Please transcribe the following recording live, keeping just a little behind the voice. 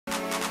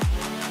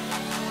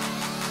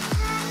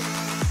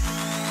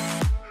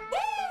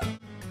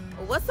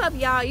What's up,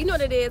 y'all? You know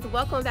what it is.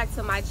 Welcome back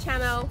to my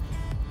channel.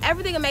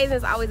 Everything amazing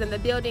is always in the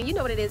building. You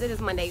know what it is. It is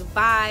Monday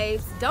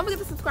vibes. Don't forget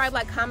to subscribe,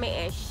 like, comment,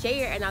 and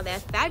share. And now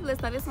that fabulous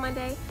stuff is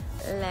Monday.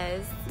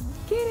 Let's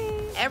get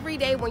it. Every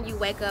day when you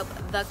wake up,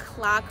 the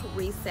clock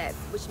resets,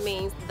 which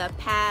means the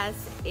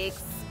past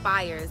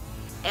expires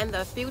and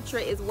the future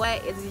is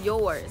what is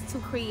yours to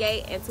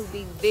create and to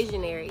be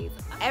visionaries.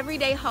 Every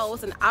day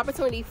holds an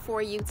opportunity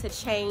for you to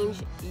change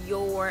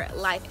your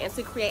life and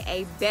to create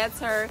a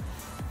better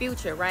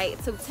future, right?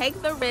 To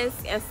take the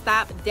risk and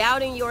stop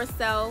doubting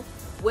yourself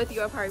with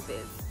your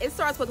purpose. It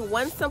starts with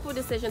one simple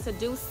decision to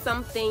do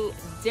something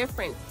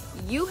different.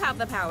 You have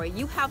the power.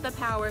 You have the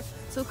power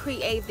to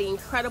create the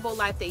incredible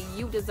life that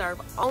you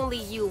deserve. Only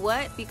you.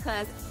 What?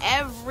 Because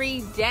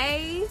every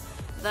day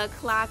the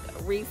clock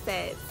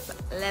resets.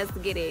 Let's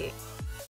get it.